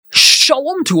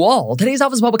Shalom to all. Today's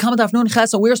office Bava Kama Nun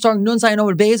Ches, and we're starting Nun Zayin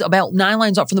Omid Beis about 9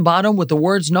 lines up from the bottom with the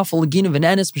words Nafal Lagina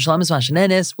Venenis B'Shalamis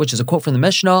Mashanenis, which is a quote from the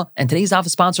Mishnah. And today's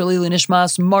office sponsor Lili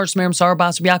Nishmas Mars Merim Sar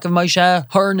Bas Yaakov Moshe,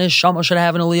 her Neshama should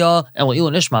have an Aliyah, and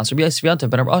Lili Nishmas Rabbi Yisvianta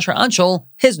Ben Asher Anshel,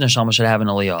 his Neshama should have an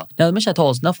Aliyah. Now the Mishnah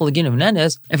told us Nafal Lagina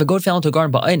Venenis, if a goat fell into a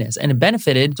garden ba'aynis and it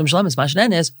benefited from Shalamis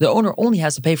Mashanenis, the owner only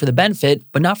has to pay for the benefit,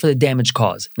 but not for the damage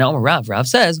caused. Now Rav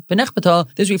says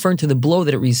Benechbata, this is referring to the blow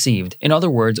that it received. In other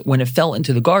words, when it fell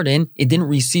into the garden, it didn't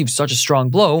receive such a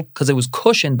strong blow because it was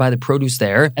cushioned by the produce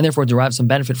there, and therefore derived some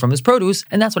benefit from his produce,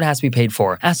 and that's what it has to be paid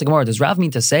for. Ask the Gemara, does Rav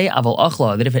mean to say Aval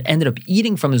Achla, that if it ended up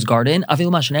eating from his garden, Avil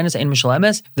Mashanenis and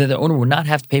Mishalemes, that the owner would not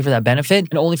have to pay for that benefit,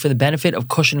 and only for the benefit of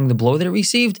cushioning the blow that it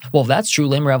received? Well, if that's true,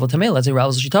 Lem Rav Tamei, let's say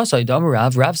Rav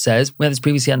Shitasa, Rav says, we had this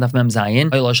previously on Daf Mem Zayin,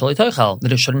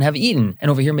 that it shouldn't have eaten. And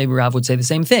over here, maybe Rav would say the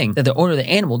same thing, that the owner of the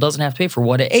animal doesn't have to pay for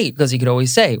what it ate, because he could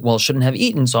always say, well, it shouldn't have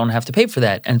eaten, so I don't have to pay for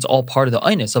that, and it's all part of the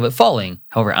einus of it falling.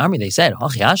 However, Amri, they said,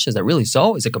 Hachiash, is that really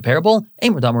so? Is it comparable?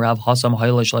 Let's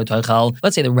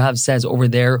say the Rav says over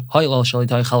there,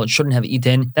 it shouldn't have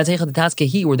eaten. That's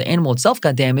where the animal itself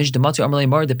got damaged.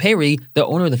 The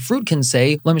owner of the fruit can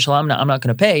say, I'm not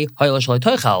going to pay.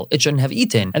 It shouldn't have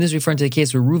eaten. And this is referring to the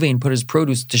case where Ruvain put his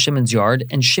produce to Shimon's yard,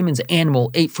 and Shimon's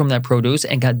animal ate from that produce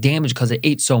and got damaged because it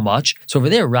ate so much. So over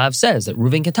there, Rav says that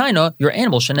Ruvain Kataina, your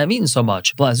animal shouldn't have eaten so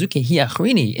much.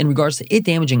 In regards to it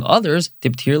damaging others,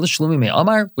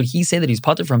 would he say that he's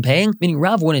patur from paying? Meaning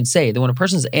Rav wouldn't say that when a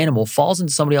person's animal falls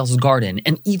into somebody else's garden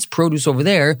and eats produce over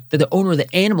there, that the owner of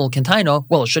the animal can taina,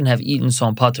 well, it shouldn't have eaten, so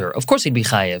I'm patur. Of course he'd be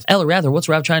chayev. Ella, rather, what's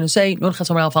Rav trying to say? It's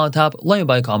a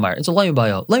Bava Kama.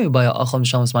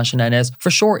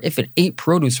 For sure, if it ate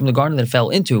produce from the garden that it fell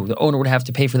into, the owner would have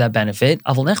to pay for that benefit.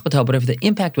 But if the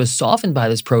impact was softened by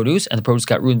this produce, and the produce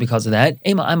got ruined because of that,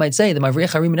 I might say that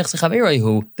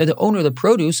the owner of the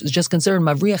produce is just considered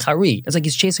mavriach hari. It's like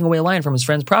he's chasing away a lion from his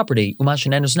friend's property. And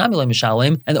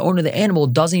the owner of the animal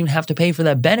doesn't even have to pay for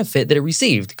that benefit that it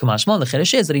received. The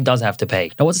chiddush is that he does have to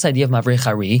pay. Now, what's this idea of mavriach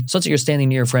hari? So let's say you're standing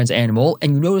near your friend's animal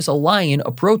and you notice a lion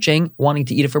approaching, wanting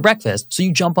to eat it for breakfast. So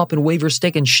you jump up and wave your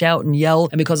stick and shout and yell,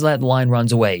 and because of that, the lion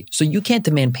runs away. So you can't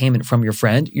demand payment from your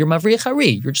friend. You're mavriach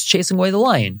hari. You're just chasing away the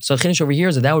lion. So chiddush over here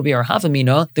is that would be our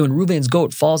hafamina, that when Ruvain's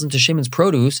goat falls into Shimon's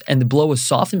produce and the blow is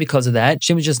softened because of that,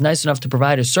 Shimon's just nice enough to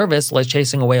provide a service, like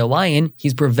chasing away a lion.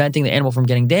 He's preventing the animal from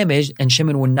getting damaged, and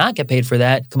Shimon would not get paid for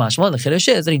that. The chiddush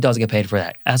is that he does get paid for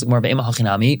that. Ask more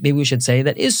maybe we should say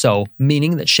that is so,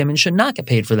 meaning that Shimon should not get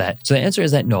paid for that. So the answer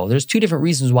is that no, there's two different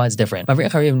reasons why it's different. When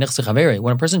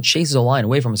a person chases a lion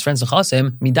away from his friends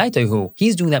nechasim, midaitohu,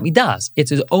 he's doing that midas.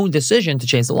 It's his own decision to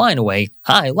chase the lion away.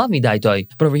 Hi, love midaitoi.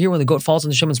 But over here, when the goat falls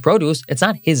into Shimon's produce, it's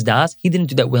not his das. He didn't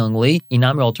do that willingly.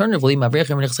 Alternatively, when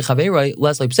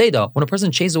a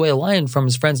person chases away a lion from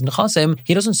his friends nechasim,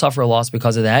 he doesn't suffer a loss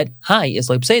because of that. Hi, it's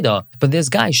like pseida. But this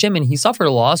guy Shimon, he suffered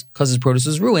a loss because his produce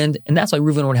was ruined, and that's why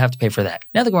Reuven would have to pay for that.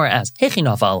 Now the Gemara asks,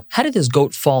 how did this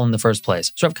goat fall in the first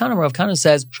place? So Rav Kana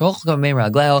says,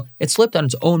 it slipped on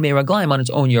its own meiraglaim, on its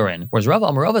own urine. Whereas Rava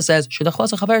Amarava says,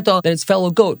 that its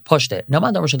fellow goat pushed it. Now,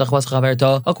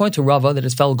 according to Rava, that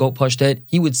his fellow goat pushed it,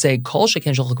 he would say, for sure,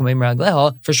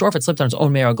 if it slipped on its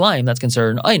own meiraglaim, that's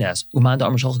considered an eines.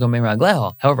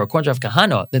 However, according to Rav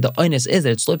Kahana, that the eines is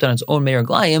that it slipped on its own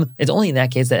meiraglaim, it's only in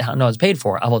that case that Hana is paid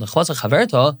for.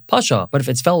 But if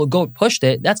its fellow goat pushed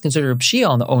it, that's considered a pshia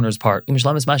on the owner's part. And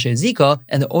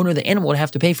the owner of the animal would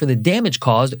have to pay for the damage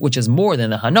caused, which is more than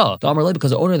the Hana.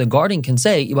 Because the owner of the garden can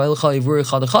say, you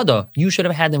should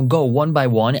have had them go one by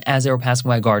one as they were passing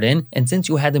my garden, and since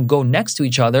you had them go next to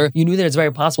each other, you knew that it's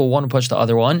very possible one would push the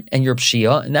other one, and you're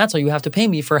pshia, and that's why you have to pay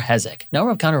me for hezek. Now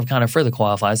Rav Kana further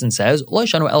qualifies and says,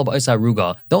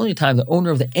 the only time the owner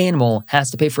of the animal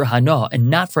has to pay for Hana and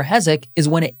not for hezek is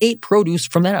when it ate produce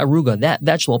from that aruga, that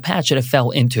vegetable patch that it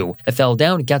fell into. It fell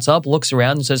down, it gets up, looks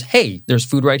around, and says, hey, there's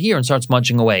food right here, and starts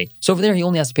munching away. So over there, he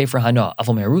only has to pay for Hana. But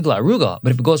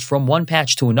if it goes from one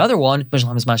patch to another one, so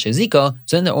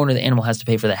then the owner of the animal has to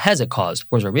pay for the hezek caused.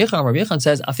 Whereas Rabbi Yechon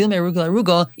says,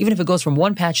 even if it goes from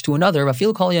one patch to another, even if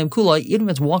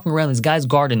it's walking around this guy's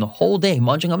garden the whole day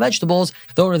munching on vegetables,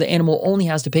 the owner of the animal only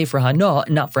has to pay for Hana,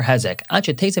 not for hezek.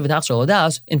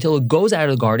 Until it goes out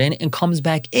of the garden and comes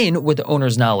back in with the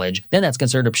owner's knowledge. Then that's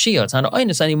considered a pshia. It's not an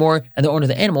einus anymore, and the owner of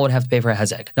the animal would have to pay for a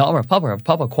hezek. Now, Rav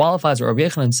Papa qualifies what Rabbi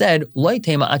Yechon said,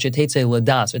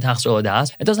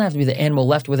 it doesn't have to be the animal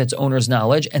left with its owner's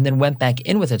knowledge and then went back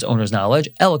in with its owner's knowledge.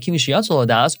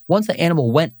 Once the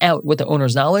animal went out with the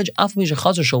owner's knowledge,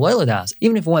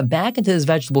 even if it went back into this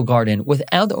vegetable garden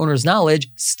without the owner's knowledge,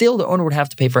 still the owner would have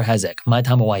to pay for hezek. My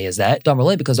time, why is that?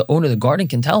 Because the owner of the garden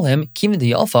can tell him,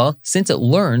 since it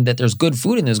learned that there's good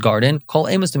food in this garden, Misham, call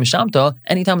Amos to Mishamta,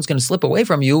 anytime it's going to slip away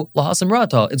from you, Lahasam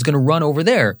Rata, it's going to run over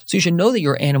there. So you should know that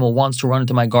your animal wants to run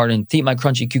into my garden to eat my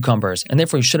crunchy cucumbers, and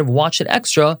therefore you should have watched it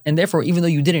extra, and therefore even though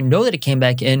you didn't know that it came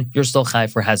back in, you're still chai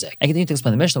for hezek. I continue to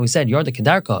explain the Mishnah. We said, Yard the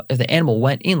Kedarka, if the animal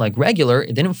went in like regular,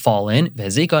 it didn't fall in,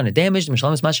 Vehezika, and it damaged,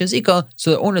 Mishlamis Mashezika,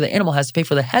 so the owner of the animal has to pay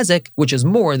for the hezek, which is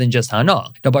more than just hana.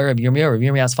 Now by Rabbi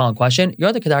Yirmiyah asks the following question,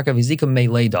 Yard the Kedarka Vehezika me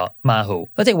leda, mahu.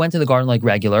 Let's say it went to the garden like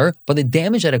regular, but the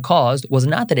damage that it caused was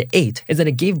not that it ate, it's that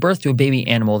it gave birth to a baby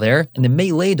animal there, and the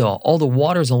me leda, all the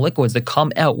waters and liquids that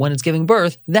come out when it's giving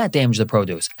birth, that damaged the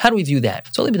produce. How do we view that?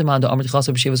 So according to the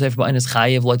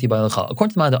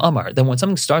Amar, then when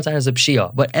something starts out as a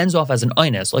pshia but ends off as an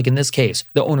inus, like in this case,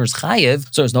 the owner's chayiv,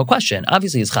 so there's no question.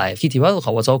 Obviously, it's chayiv.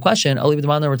 What's the whole question? According to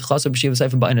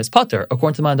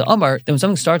the Amar, then when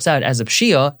something starts out as a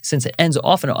pshia, since it ends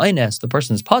off in an inus, the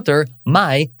person's pater.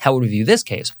 How would we view this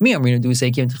case? Do we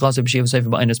say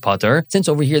since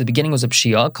over here the beginning was a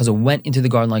pshia because it went into the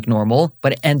garden like normal,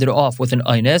 but it ended off with an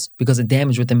inus because it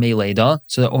damaged with the meileda,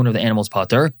 so the owner of the animal's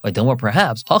pater. Then what?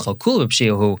 Perhaps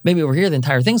maybe over here the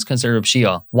entire thing's considered a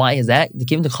pshia. Why is that?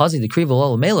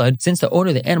 Since the owner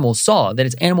of the animal saw that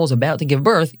its animal is about to give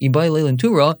birth, he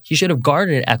should have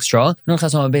guarded it extra, and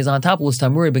should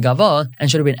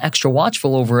have been extra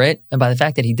watchful over it. And by the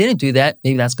fact that he didn't do that,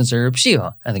 maybe that's considered a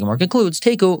pshia. And the Gemara concludes,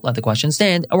 Teku, let the question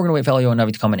stand, and we're going to wait for Eliyahu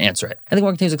Navi to come and answer it. And the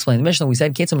Gemara continues to explain the Mishnah. We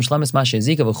said,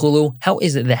 how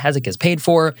is it the hezek is paid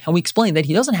for? And we explained that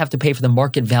he doesn't have to pay for the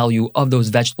market value of those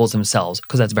vegetables themselves,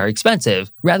 because that's very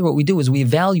expensive. Rather, what we do is we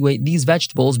evaluate these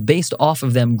vegetables based off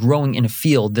of them growing in a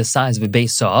field the size of a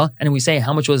base saw, and we say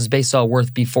how much was this base saw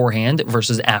worth beforehand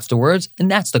versus afterwards, and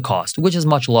that's the cost, which is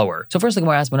much lower. So first, the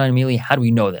Gemara asks immediately, how do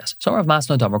we know this? So Rav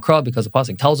Masna Damakra, because the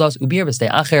pasuk tells us ubir b'stei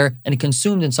acher, and it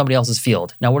consumed in somebody else's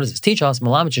field. Now, what does this teach us?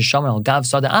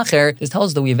 This tells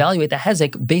us that we evaluate the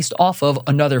hezek based off of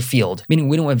another field, meaning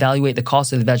we don't evaluate the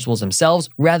cost of the vegetables themselves,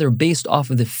 rather based off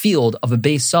of the field of a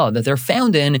base saw that they're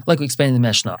found in, like we explained in the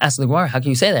Mishnah. Ask the Gemara, how can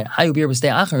you say that? The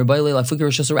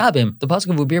pasuk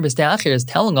of ubir b'stei acher is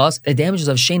telling us that damages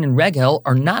of shein and regel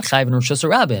are not chayv in Rosh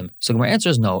Hashanah. So the Gemara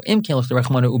answers no. If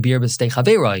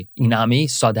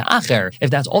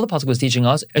that's all the pasuk was teaching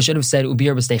us, it should have said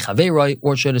ubir b'stei chaveroi,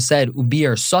 or it should have said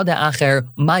ubir sada acher,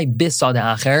 my bis sada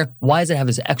acher. Why does it have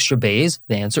this extra base?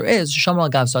 The answer is shamal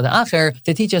gav sada acher,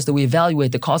 to teach us that we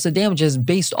evaluate the cost of damages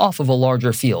based off of a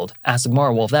larger field. Ask the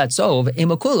Gemara, well, if that's so,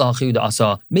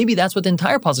 maybe that's what the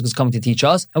entire pasuk is coming to teach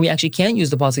us, and we actually can't use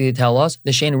the pasuk to tell us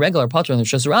the shein and regel are patur in the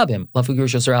Rosh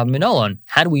Hashanah.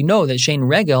 How do we know that shein and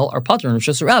regel are patur in the Rosh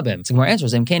Hashanah? So the Gemara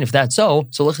answers, if that's so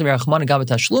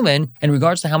in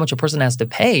regards to how much a person has to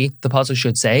pay, the pasuk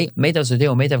should say meitav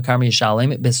sodeo meitav karmi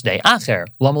yishalem b'sdei acher.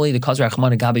 Lamali the kazra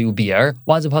achmana gabi ubir.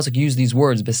 Why does the pasuk use these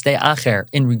words b'sdei acher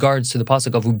in regards to the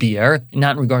pasuk of ubir,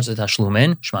 not in regards to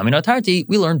tashlumin? Shema min atarti.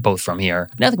 We learned both from here.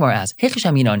 Now the Gemara asks,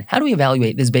 how do we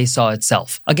evaluate this base saw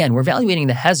itself? Again, we're evaluating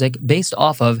the hezek based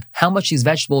off of how much these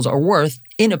vegetables are worth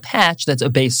in a patch that's a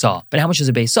base saw. But how much does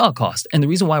a base saw cost? And the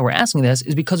reason why we're asking this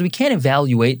is because we can't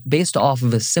evaluate based off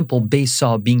of a simple base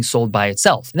saw being sold by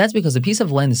itself. And that's because a piece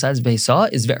of land the size of a base saw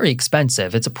is very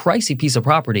expensive. It's a pricey piece of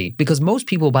property because most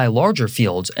people buy larger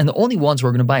fields, and the only ones who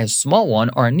are going to buy a small one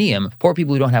are aniyim, poor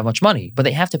people who don't have much money. But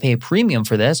they have to pay a premium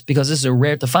for this because this is a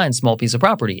rare to find small piece of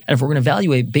property. And if we're going to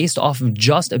evaluate based off of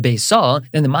just a base saw,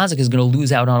 then the mazik is going to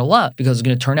lose out on a lot because it's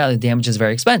going to turn out the damage is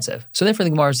very expensive. So therefore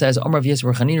the Gemara says, Amar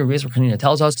Yisrael Chanina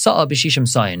tells us, Sa'a b'shishim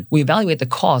sayin. We evaluate the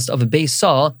cost of a base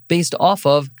saw based off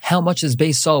of how much this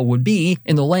base saw would be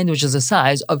in the land which is the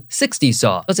size of 60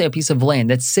 saw. Let's say a piece of land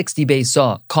that's 60 base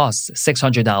saw costs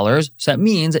 $600. So that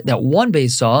means that one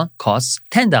base saw costs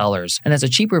 $10. And that's a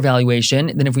cheaper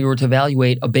valuation than if we were to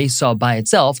evaluate a base saw by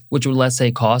itself, which would, let's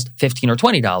say, cost $15 or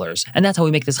 $20. And that's how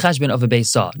we make this cheshbon of a base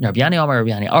saw. Now, Rabbi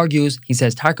Yana argues, he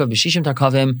says, Tarkav b'shishim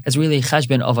tarkavim is really a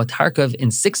cheshbon of a tarkav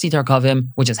in 60 tarkavim,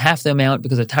 which is half the amount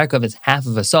because a tarkav is half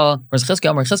of a saw. Whereas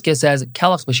Chizkiah says,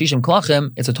 Kalach b'shishim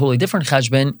klachim, it's a totally different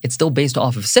cheshbon. It's still based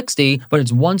off of 60, but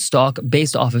it's one stalk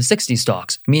based off of 60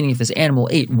 stalks. Meaning if this animal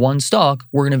ate one stalk,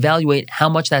 we're going to evaluate how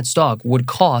much that stalk would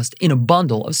cost in a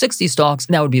bundle of 60 stalks,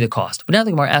 and that would be the cost. But now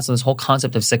the Gemara asks this whole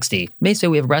concept of 60. Meisvei,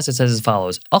 we have a brass that says as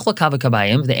follows, Achla kav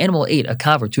kabayim, if the animal ate a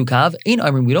kav or two kav,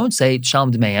 we don't say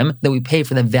shalom d'meim, that we pay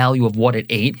for the value of what it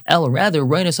ate. El, rather,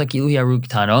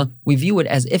 we view it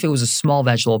as if it was a small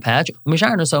vegetable patch,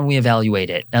 and we evaluate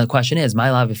it. Now the question is,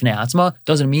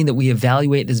 doesn't it mean that we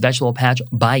evaluate this vegetable patch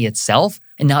by itself?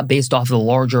 and not based off of the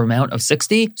larger amount of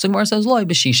 60? So Gemara says, Loi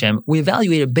b'shishim. We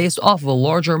evaluate it based off of a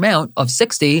larger amount of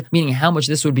 60, meaning how much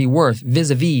this would be worth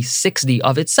vis-a-vis 60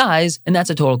 of its size, and that's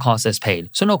a total cost that's paid.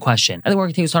 So no question. And then we're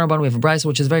going to continue on. We have a brisa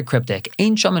which is very cryptic.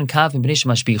 Ein shaman kav and b'nei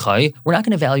mashbichai. We're not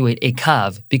going to evaluate a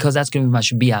kav because that's going to be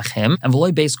mashbiach him, and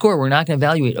v'loi base kor. We're not going to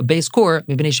evaluate a base kor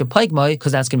b'nei paigmai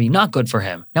because that's going to be not good for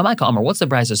him. Now, Micah Amar, what's the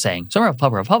brisa saying? So Rav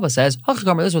Papa says,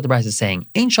 Hachakamar, this is what the brisa is saying.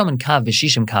 Ein shaman kav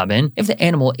b'shishim kavin. If the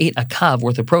animal ate a kav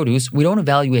worth of produce, we don't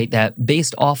evaluate that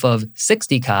based off of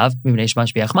 60 kav b'nei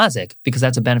mashbiach mazik because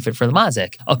that's a benefit for the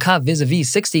mazik. A kav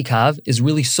vis-a-vis 60 kav is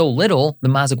really so little, the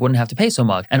mazik wouldn't have to pay so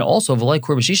much. And also, v'loi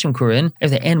kur b'shishim kurin,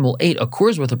 if the animal ate a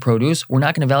kur's worth of produce, we're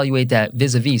not going to evaluate that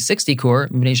vis-a-vis 60 kur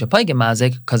b'nei paigim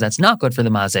mazik because that's not good for the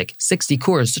mazik. 60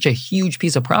 kur is such a huge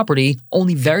piece of property,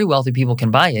 only very wealthy people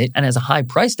can buy it, and has a high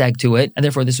price tag to it, and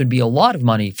therefore this would be a lot of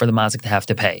money for the mazik to have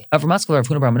to pay. Rav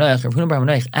Huna bar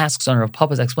Menach asks on Rav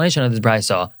Papa's explanation of this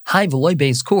brisa, Hi v'loi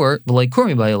beis kur, v'loi kur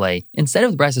mi b'yolei. Instead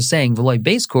of the brisa saying v'loi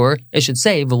beis kur, it should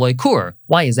say v'loi kur.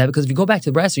 Why is that? Because if you go back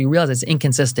to the brisa, you realize it's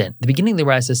inconsistent. The beginning of the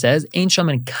brisa says ein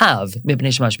shaman kav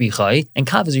mipnei shemashbichai, and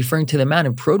kav is referring to the amount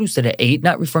of produce that it ate,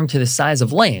 not referring to the size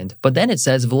of land. But then it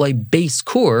says v'loi beis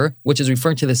kur, which is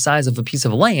referring to the size of a piece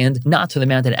of land, not to the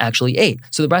amount that it actually ate.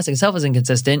 So the brisa itself is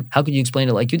inconsistent. How could you explain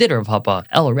it like you did, Rav Papa?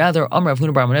 Or rather, Rav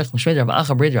Huna bar Menach Mishmei Rav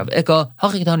Acha Brid Rav Ika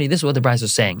Hachikatani. This is what the brisa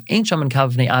is saying. Ein shaman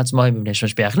kav v'nei atzmai v'nei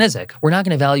shemashbiach nizek. We're not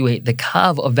going to evaluate the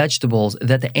kav of vegetables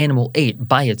that the animal ate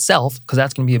by itself, because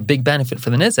that's going to be a big benefit for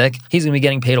the nizek. He's going to be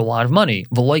getting paid a lot of money.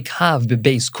 V'loi kav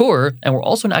b'beis kur, and we're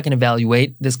also not going to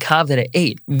evaluate this kav that it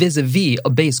ate vis-a-vis a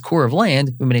base kur of land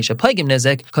v'nei paigim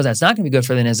nizek, because that's not going to be good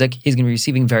for the nizek. He's going to be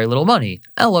receiving very little money.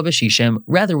 Ela b'shishim.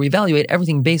 Rather, we evaluate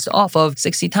everything based off of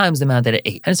 60 times the amount that it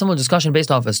ate. And a similar discussion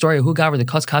based off of a story who gaver the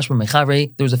cuts kashma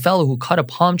mechavre. There was a fellow who cut a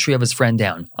palm tree of his friend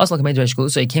down. He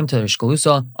came to Rish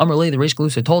Galusa. Amrli, the Rish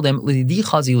Galusa told him,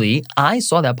 I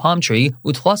saw that palm tree,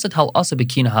 and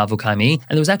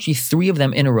there was actually 3 of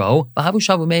them in a row,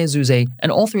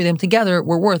 and all 3 of them together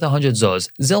were worth 100 zuz.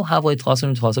 Zil havle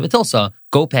tlasan tlasav itilsa.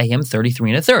 Go pay him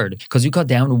 33 1/3, because you cut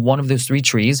down one of those 3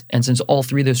 trees, and since all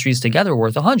 3 of those trees together are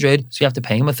worth 100, so you have to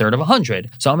pay him 1/3 of 100.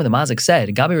 So Amr the Mazik said,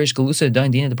 Gabi Rish Galusa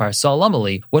dain dina de parsal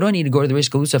lamali. What do I need to go to the Rish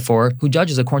Galusa for, who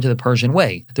judges according to the Persian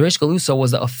way? The Rish Galusa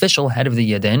was the official head of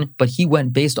the Yidden, but he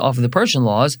went based off of the Persian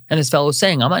laws, and his fellow was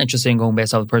saying, I'm not interested in going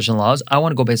based off the Persian laws, I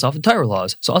want to go based off the Torah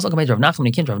laws. So also Rav Nachman,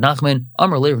 he came to Rav Nachman.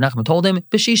 Amr later Rav Nachman told him,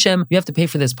 B'shishim, you have to pay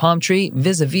for this palm tree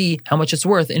vis-a-vis how much it's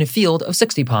worth in a field of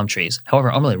 60 palm trees. However,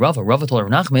 Amr Rava told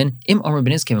Rav Nachman, Im Amr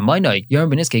beniske m'maynai, Yar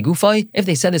beniske gufai. If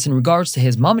they said this in regards to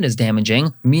his mammon is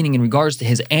damaging, meaning in regards to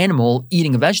his animal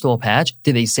eating a vegetable patch,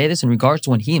 did they say this in regards to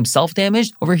when he himself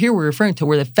damaged? Over here we're referring to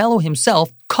where the fellow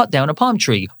himself cut down a palm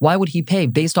tree. Why would he pay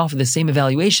based off of the same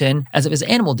evaluation as if his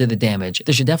animal did the damage?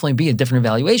 There should definitely be a different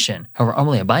evaluation. However,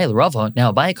 Amalei Abaye Rava,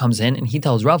 now Abaye comes in and he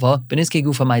tells Rava, Beniske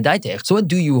gufa my daitech. So what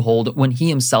do you hold when he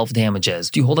himself damages?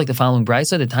 Do you hold like the following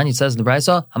brisa? The Tanya says in the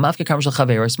brisa, Hamafke kamshal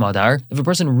chaver smadar. If a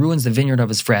person ruins the vineyard of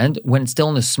his friend when it's still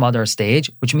in the smadar stage,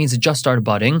 which means it just started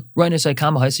budding, we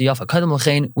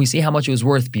see how much it was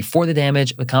worth before the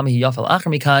damage,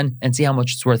 and see how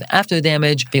much it's worth after the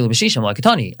damage. And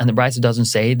the brisa doesn't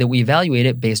say that we evaluate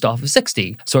it based off of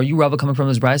 60. So are you, Rava, coming from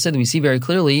this brisa that we see very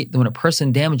clearly that when a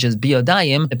person damages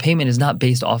biyadayim, the payment is not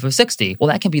based off of 60? Well,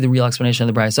 that can be the real explanation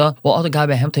of the brisa. Well,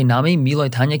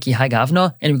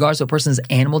 in regards to a person's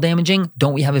animal damaging,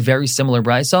 don't we have a very similar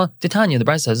brisa? The Tanya, the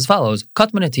brisa says as follows: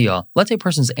 Katmanatiya. Let's say a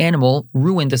person's animal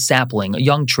ruined a sapling, a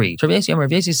young tree. Rav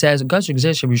Yesi says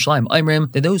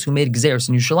that those who made gzeres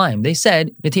in Yerushalayim, they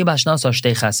said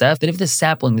that if this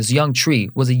sapling, this young tree,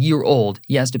 was a year old,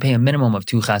 he has to pay a minimum of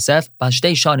 2 chasef.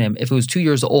 Bashtei shanim, if it was 2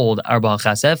 years old, 4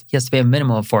 chasef, he has to pay a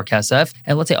minimum of 4 chasef.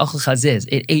 And let's say achal chaziz,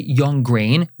 it ate young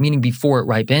grain, meaning before it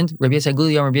ripened. Rabbi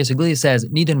Yisagli says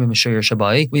nidon b'meshayir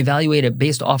shabai. We evaluate it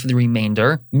based off of the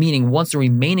remainder, meaning once the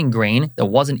remaining grain that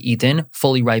wasn't eaten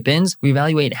fully ripens, we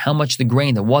evaluate how much the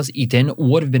grain that was eaten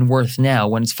would have been worth now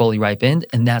when it's fully ripened,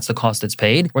 and that's the cost that's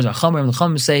paid. Whereas our Chachamim and the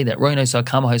Chachamim say that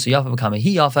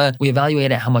we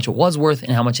evaluate it how much it was worth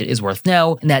and how much it is worth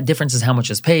now, and that difference is how much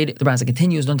is paid. The brisa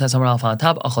continues,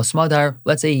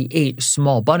 let's say he ate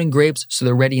small budding grapes, so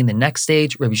they're ready in the next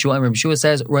stage. Rabbi Shua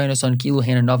says, we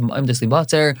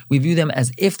view them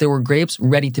as if they were grapes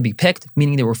ready to be picked,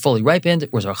 meaning they were fully ripened.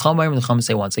 Whereas our Chachamim and the Chachamim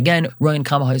say once again,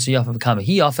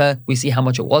 we see how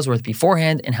much it was worth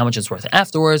beforehand and how much it's worth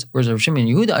afterwards. Whereas Rav Shimon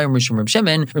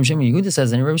Yehuda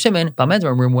says in Rav Shimon,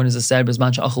 when is it said,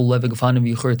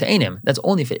 that's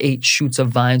only if it ate shoots of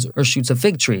vines or shoots of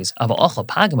fig trees. But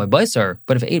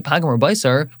if it ate pagam or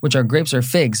Meiser, which are grapes or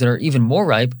figs that are even more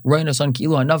ripe, so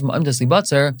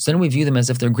then we view them as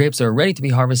if they're grapes that are ready to be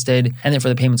harvested, and therefore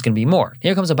the payment's going to be more.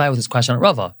 Here comes Abai with his question on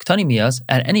Rava. Ktani Mias,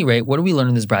 at any rate, what do we learn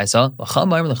in this brisa?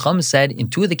 The Chum said in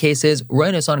two of the cases, we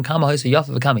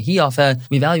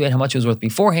evaluate how much it was worth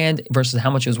beforehand versus how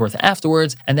much it was worth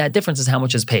afterwards, and that difference is how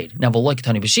much is paid. Now,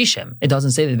 it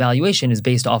doesn't say the valuation is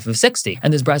based off of 60,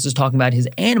 and this brisa is talking about his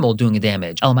animal doing a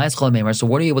damage. So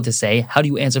what are you able to say? How do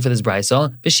you answer for this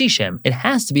brisa? B'shishim. It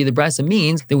has to be the brisa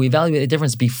means that we evaluate the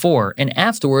difference before and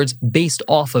afterwards based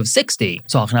off of 60.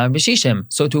 So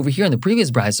to over here in the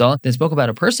previous brisa that spoke about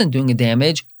a person doing a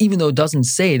damage, even though it doesn't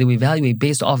say that we evaluate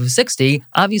based off of 60,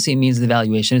 obviously it means the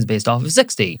valuation is based off of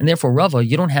 60. And therefore, Rava,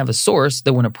 you don't have a source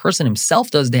that when a person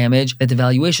himself does damage, that the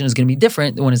valuation is going to be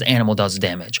different than when his animal does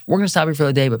damage. We're going to stop here for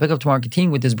the day, but pick up tomorrow,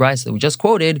 continuing with this brisa that we just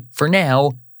quoted. For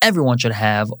now, everyone should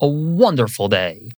have a wonderful day.